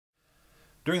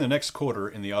During the next quarter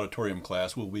in the auditorium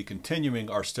class, we'll be continuing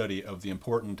our study of the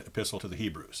important epistle to the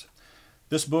Hebrews.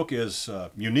 This book is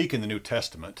unique in the New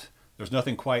Testament. There's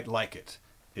nothing quite like it.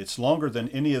 It's longer than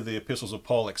any of the epistles of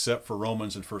Paul except for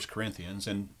Romans and 1 Corinthians,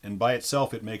 and by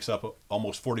itself it makes up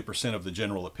almost 40% of the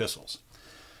general epistles.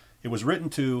 It was written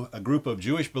to a group of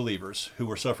Jewish believers who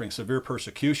were suffering severe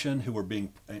persecution, who were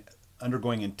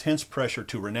undergoing intense pressure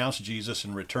to renounce Jesus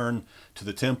and return to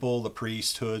the temple, the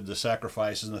priesthood, the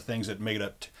sacrifices, and the things that made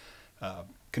up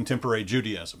contemporary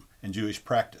Judaism and Jewish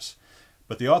practice.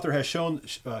 But the author has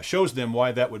shows them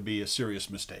why that would be a serious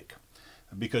mistake.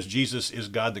 Because Jesus is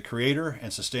God the Creator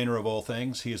and Sustainer of all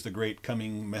things. He is the great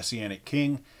coming Messianic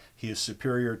King. He is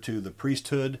superior to the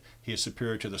priesthood. He is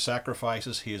superior to the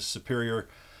sacrifices. He is superior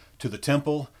to the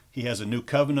temple. He has a new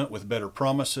covenant with better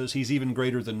promises. He's even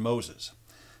greater than Moses.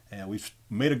 And we've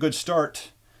made a good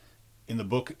start in the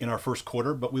book in our first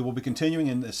quarter, but we will be continuing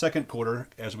in the second quarter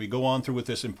as we go on through with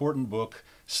this important book,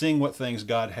 seeing what things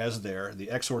God has there, the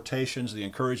exhortations, the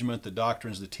encouragement, the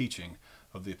doctrines, the teaching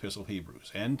of the Epistle of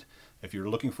Hebrews. And if you're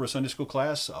looking for a Sunday school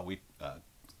class, we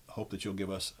hope that you'll give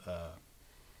us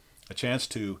a chance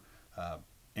to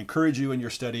encourage you in your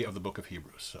study of the book of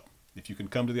Hebrews. So if you can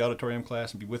come to the auditorium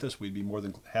class and be with us, we'd be more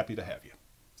than happy to have you.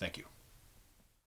 Thank you.